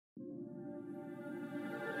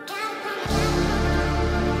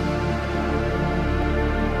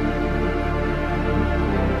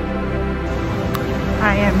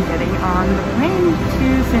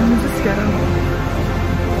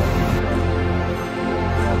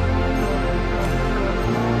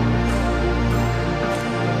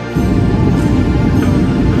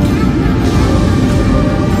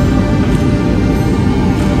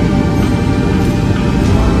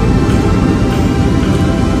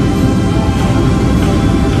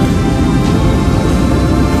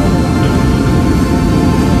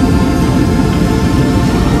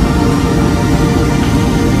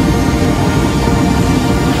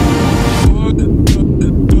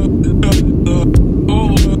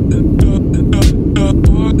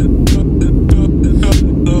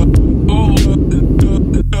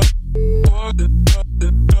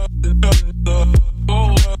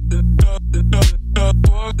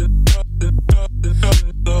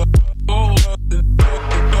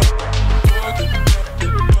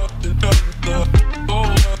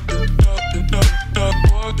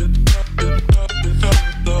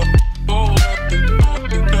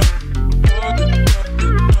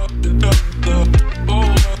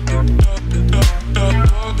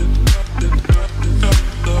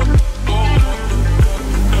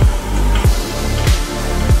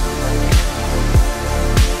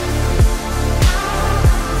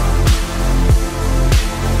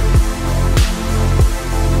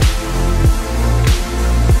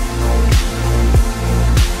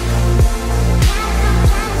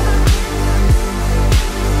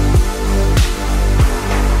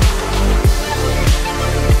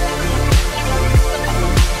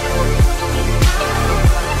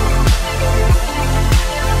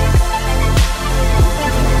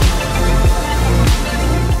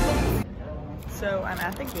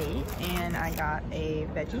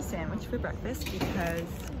for breakfast because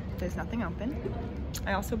there's nothing open.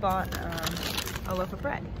 I also bought a loaf of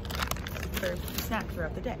bread for snack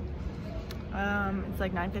throughout the day. It's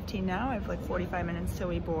like 9:15 now. I have like 45 minutes till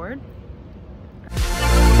we board.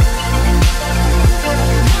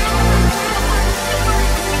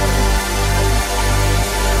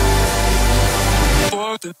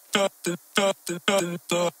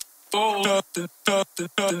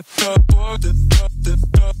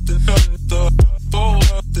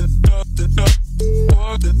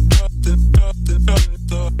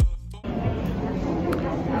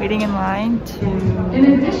 Waiting in line to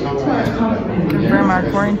confirm our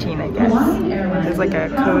quarantine, I guess. There's like a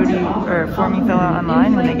code or a form you fill out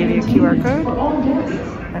online, and they give you a QR code,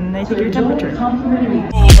 and they take your temperature.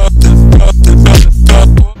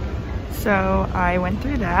 So I went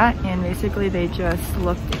through that, and basically they just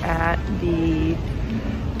looked at the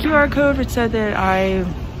QR code, which said that I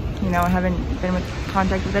haven't been in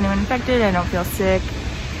contact with anyone infected, I don't feel sick,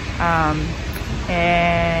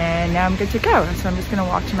 and now I'm good to go. So I'm just gonna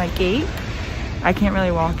walk to my gate. I can't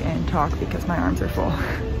really walk and talk because my arms are full,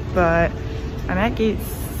 but I'm at gate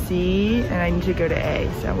C and I need to go to A,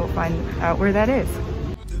 so we'll find out where that is.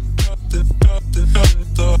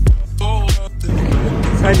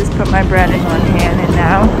 So I just put my bread in one hand, and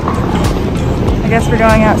now I guess we're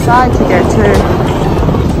going outside to get to.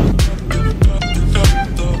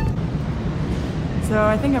 So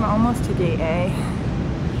I think I'm almost to gate A.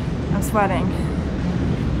 I'm sweating.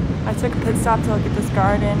 I took a pit stop to look at this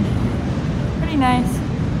garden. Pretty nice.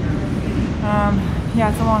 Yeah,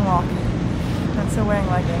 it's a long walk. I'm still wearing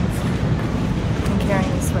leggings and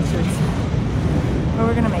carrying these sweatshirts, but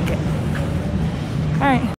we're gonna make it. All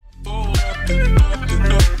right.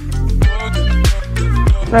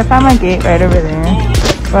 So I found my gate right over there,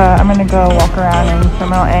 but I'm gonna go walk around in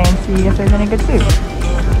Terminal A and see if there's any good food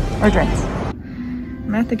or drinks.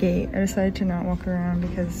 I'm at the gate. I decided to not walk around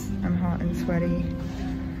because I'm hot and sweaty,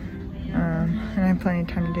 and I have plenty of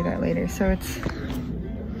time to do that later. So it's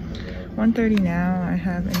 1:30 now. I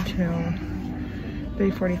have until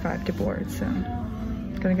 3:45 to board, so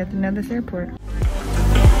I'm gonna get to know this airport.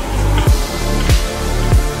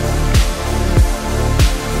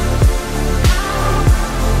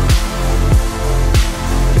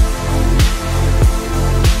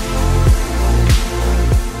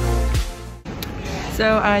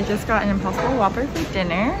 So I just got an Impossible Whopper for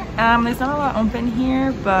dinner. There's not a lot open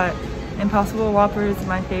here, but Impossible Whopper is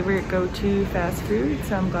my favorite go-to fast food,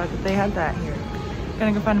 so I'm glad that they had that here.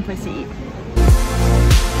 Gonna go find a place to eat.